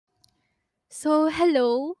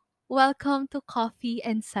Hello, welcome to Coffee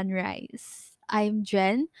and Sunrise. I'm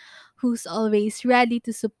Jen, who's always ready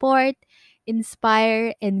to support,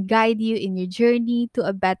 inspire, and guide you in your journey to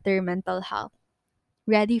a better mental health.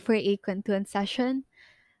 Ready for a Kwentuhan session?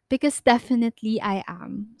 Because definitely I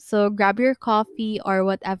am. So grab your coffee or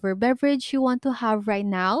whatever beverage you want to have right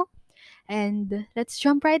now, and let's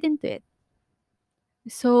jump right into it.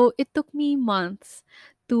 It took me months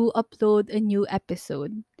to upload a new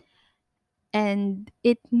episode, and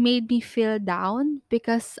it made me feel down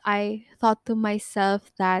because I thought to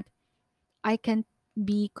myself that I can't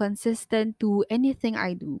be consistent to anything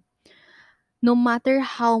I do. No matter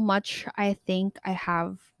how much I think I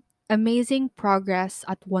have amazing progress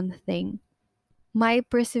at one thing, my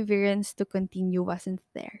perseverance to continue wasn't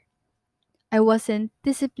there. I wasn't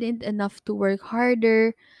disciplined enough to work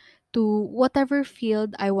harder to whatever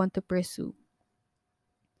field I want to pursue.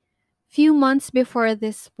 Few months before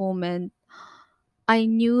this moment, I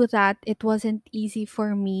knew that it wasn't easy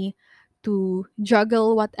for me to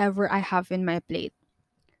juggle whatever I have in my plate.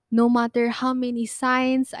 No matter how many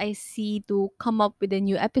signs I see to come up with a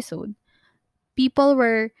new episode, people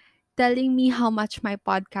were telling me how much my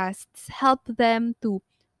podcasts help them to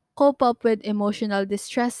cope up with emotional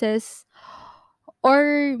distresses,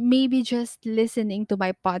 or maybe just listening to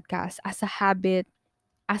my podcast as a habit,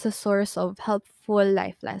 as a source of helpful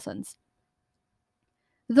life lessons.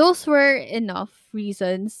 Those were enough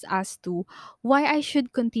reasons as to why I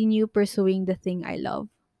should continue pursuing the thing I love.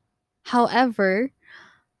 However,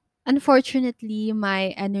 unfortunately,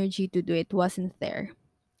 my energy to do it wasn't there.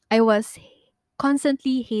 I was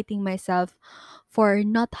constantly hating myself for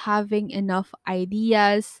not having enough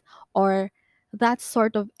ideas or that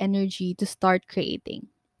sort of energy to start creating.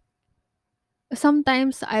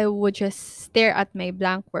 Sometimes I would just stare at my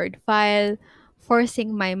blank word file,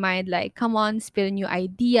 forcing my mind like, come on, spill new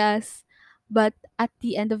ideas. But at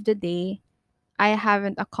the end of the day, I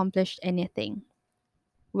haven't accomplished anything.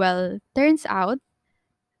 Well, turns out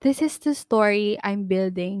this is the story I'm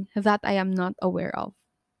building that I am not aware of.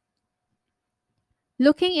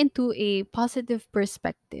 Looking into a positive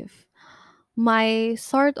perspective, my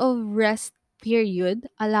sort of rest period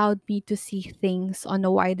allowed me to see things on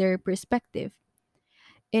a wider perspective,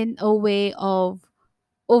 in a way of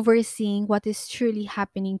overseeing what is truly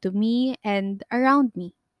happening to me and around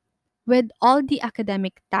me. With all the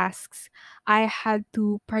academic tasks I had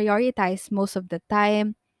to prioritize most of the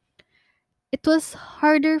time, it was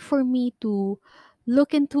harder for me to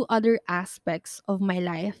look into other aspects of my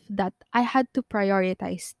life that I had to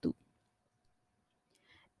prioritize too.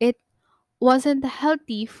 It wasn't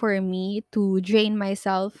healthy for me to drain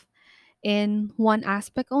myself in one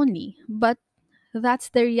aspect only, but that's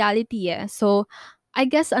the reality. Yeah. So I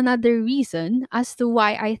guess another reason as to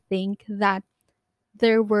why I think that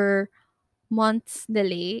there were months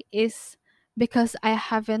delay is because I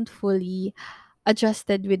haven't fully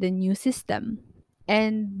adjusted with the new system.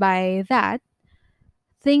 And by that,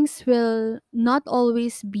 things will not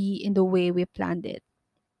always be in the way we planned it.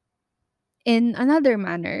 In another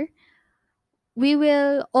manner, we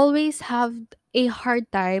will always have a hard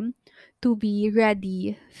time to be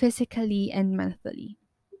ready physically and mentally.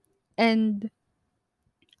 And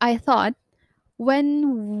I thought,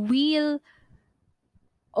 when will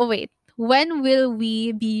when will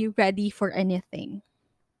we be ready for anything?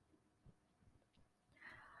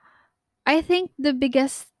 I think the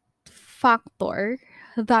biggest factor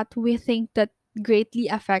that we think that greatly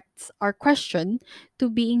affects our question to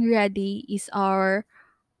being ready is our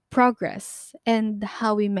progress and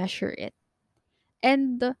how we measure it.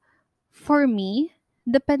 And for me,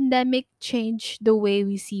 the pandemic changed the way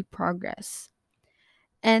we see progress.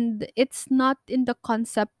 And it's not in the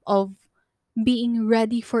concept of being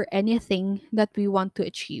ready for anything that we want to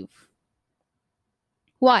achieve.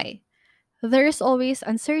 Why? There's always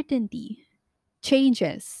uncertainty,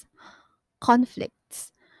 changes,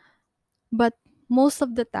 conflicts. But most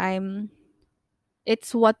of the time,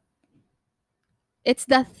 it's what it's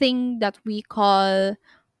the thing that we call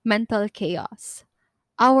mental chaos.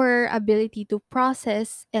 Our ability to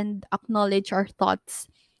process and acknowledge our thoughts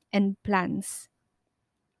and plans.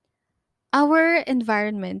 Our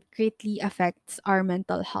environment greatly affects our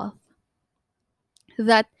mental health.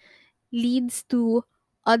 That leads to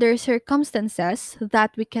other circumstances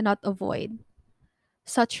that we cannot avoid,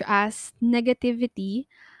 such as negativity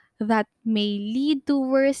that may lead to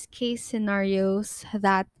worst case scenarios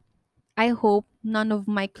that I hope none of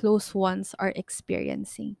my close ones are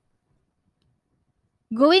experiencing.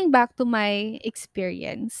 Going back to my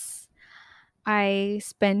experience, I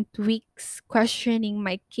spent weeks questioning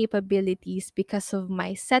my capabilities because of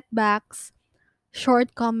my setbacks,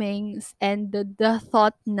 shortcomings, and the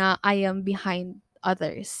thought na I am behind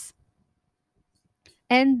others.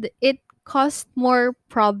 And it caused more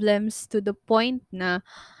problems to the point na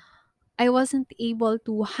I wasn't able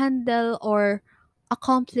to handle or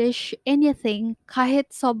accomplish anything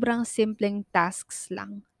kahit sobrang simpleng tasks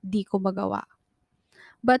lang. Di ko magawa.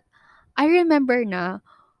 But I remember na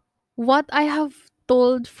what I have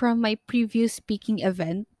told from my previous speaking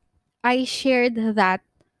event. I shared that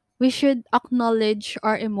we should acknowledge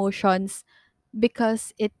our emotions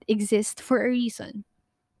because it exists for a reason.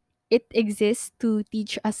 It exists to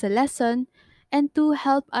teach us a lesson and to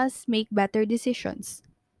help us make better decisions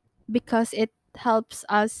because it helps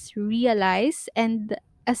us realize and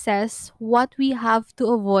assess what we have to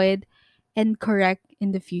avoid and correct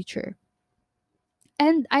in the future.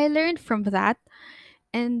 And I learned from that,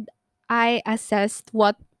 and I assessed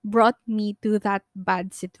what brought me to that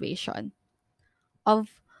bad situation of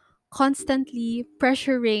constantly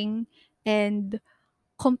pressuring and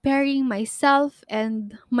comparing myself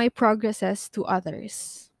and my progresses to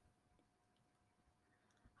others.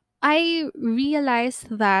 I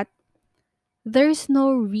realized that there's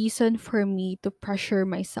no reason for me to pressure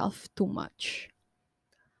myself too much.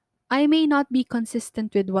 I may not be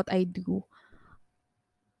consistent with what I do,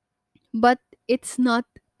 but it's not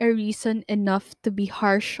a reason enough to be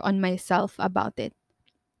harsh on myself about it.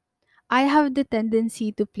 I have the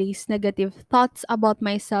tendency to place negative thoughts about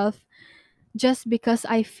myself just because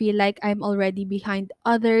I feel like I'm already behind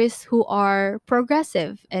others who are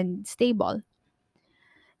progressive and stable.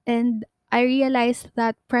 And I realized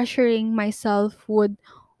that pressuring myself would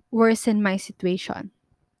worsen my situation.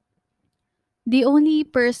 The only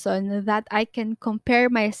person that I can compare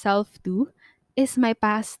myself to is my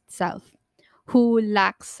past self, who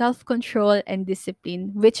lacks self control and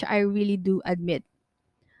discipline, which I really do admit.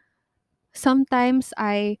 Sometimes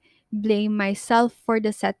I blame myself for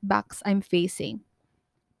the setbacks I'm facing,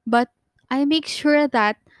 but I make sure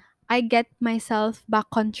that I get myself back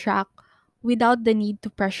on track without the need to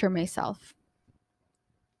pressure myself.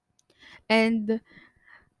 And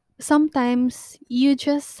sometimes you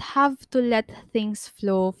just have to let things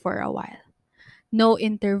flow for a while. No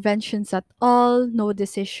interventions at all, no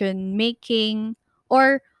decision making,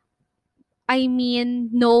 or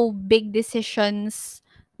no big decisions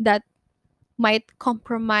that might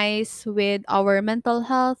compromise with our mental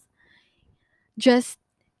health. Just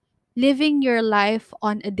living your life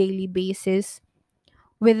on a daily basis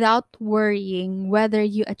without worrying whether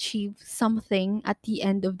you achieve something at the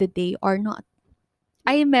end of the day or not.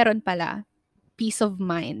 Ay, meron pala. Peace of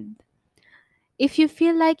mind. If you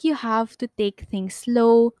feel like you have to take things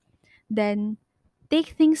slow, then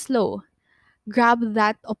take things slow. Grab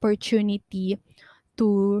that opportunity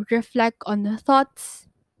to reflect on the thoughts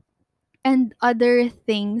and other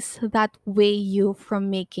things that weigh you from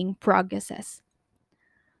making progresses.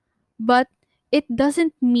 But it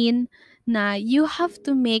doesn't mean na you have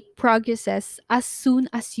to make progresses as soon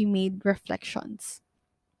as you made reflections.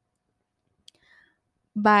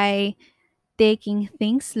 By taking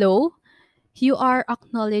things slow, you are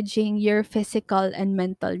acknowledging your physical and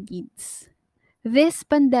mental needs. This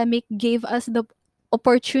pandemic gave us the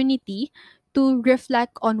opportunity to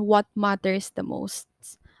reflect on what matters the most,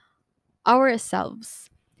 ourselves.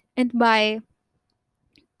 And by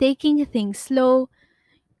taking things slow,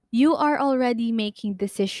 you are already making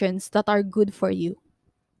decisions that are good for you.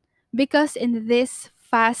 Because in this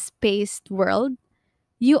fast paced world,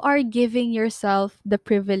 you are giving yourself the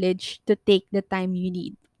privilege to take the time you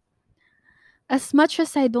need. As much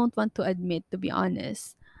as I don't want to admit, to be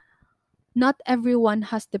honest, not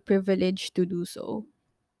everyone has the privilege to do so.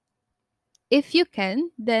 If you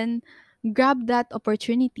can, then grab that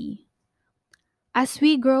opportunity. As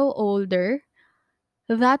we grow older,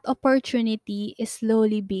 that opportunity is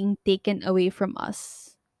slowly being taken away from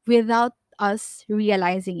us without us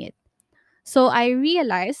realizing it. So I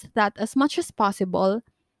realized that as much as possible,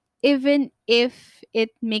 even if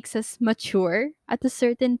it makes us mature at a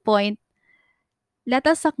certain point, let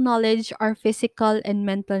us acknowledge our physical and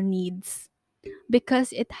mental needs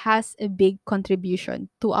because it has a big contribution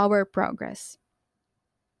to our progress.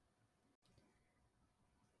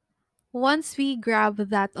 Once we grab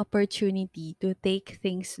that opportunity to take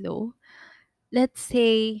things slow, let's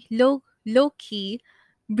say low key,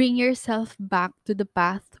 bring yourself back to the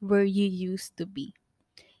path where you used to be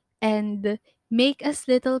and make as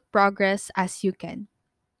little progress as you can.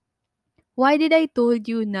 Why did I told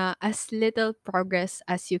you na as little progress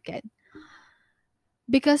as you can?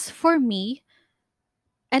 Because for me,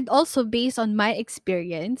 and also based on my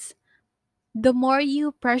experience, the more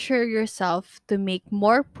you pressure yourself to make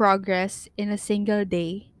more progress in a single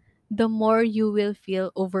day, the more you will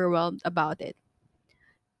feel overwhelmed about it.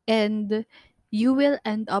 And you will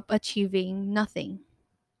end up achieving nothing.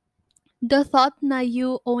 The thought na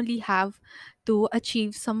you only have to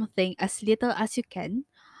achieve something as little as you can,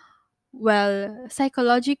 well,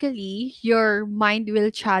 psychologically, your mind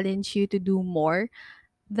will challenge you to do more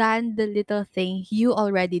than the little thing you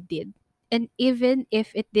already did. And even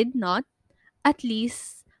if it did not, at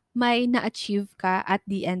least may na-achieve ka at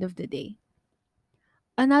the end of the day.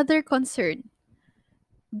 Another concern,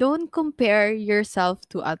 don't compare yourself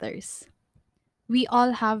to others. We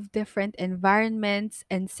all have different environments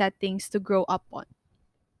and settings to grow up on.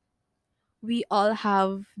 We all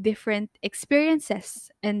have different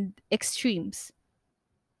experiences and extremes.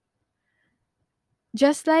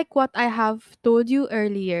 Just like what I have told you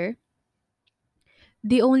earlier,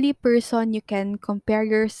 the only person you can compare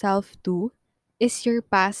yourself to is your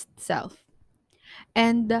past self.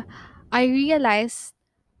 And I realized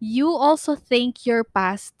you also thank your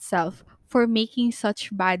past self for making such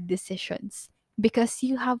bad decisions because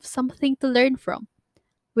you have something to learn from.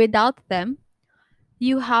 Without them,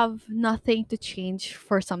 you have nothing to change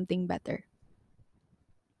for something better.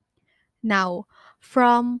 Now,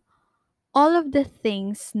 from all of the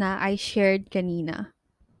things na I shared kanina,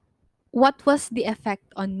 what was the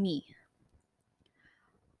effect on me?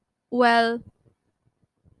 Well,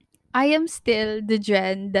 I am still the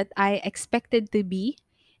Jen that I expected to be,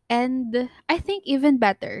 and I think even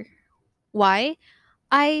better. Why?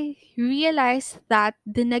 I realized that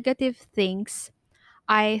the negative things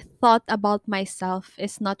I thought about myself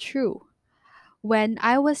is not true. When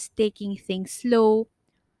I was taking things slow,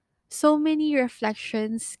 so many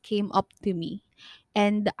reflections came up to me.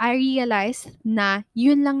 And I realized na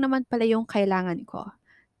yun lang naman pala yung kailangan ko.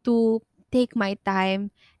 To take my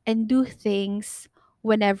time and do things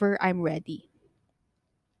whenever I'm ready.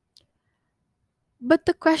 But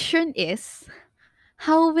the question is,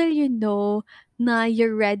 how will you know na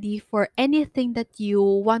you're ready for anything that you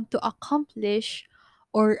want to accomplish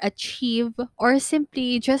or achieve or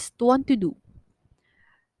simply just want to do?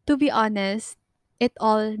 To be honest, it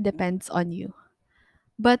all depends on you.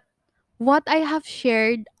 But what I have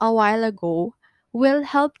shared a while ago will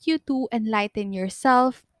help you to enlighten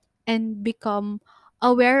yourself and become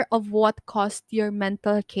aware of what caused your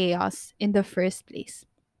mental chaos in the first place.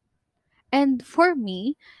 And for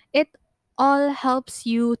me, it all helps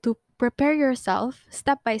you to prepare yourself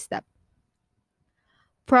step by step.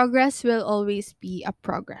 Progress will always be a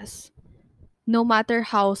progress, no matter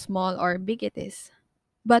how small or big it is.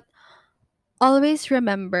 But always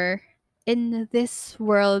remember, in this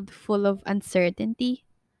world full of uncertainty,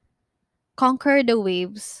 conquer the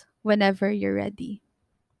waves whenever you're ready.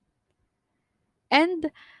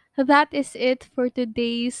 And that is it for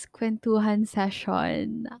today's Kwentuhan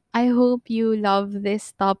session. I hope you love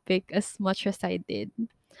this topic as much as I did.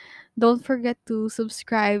 Don't forget to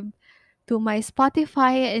subscribe to my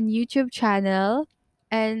Spotify and YouTube channel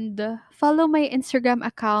and follow my Instagram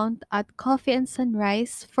account at Coffee and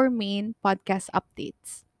Sunrise for main podcast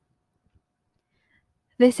updates.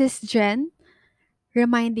 This is Jen,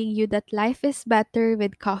 reminding you that life is better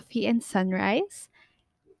with coffee and sunrise,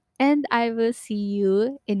 and I will see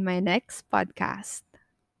you in my next podcast.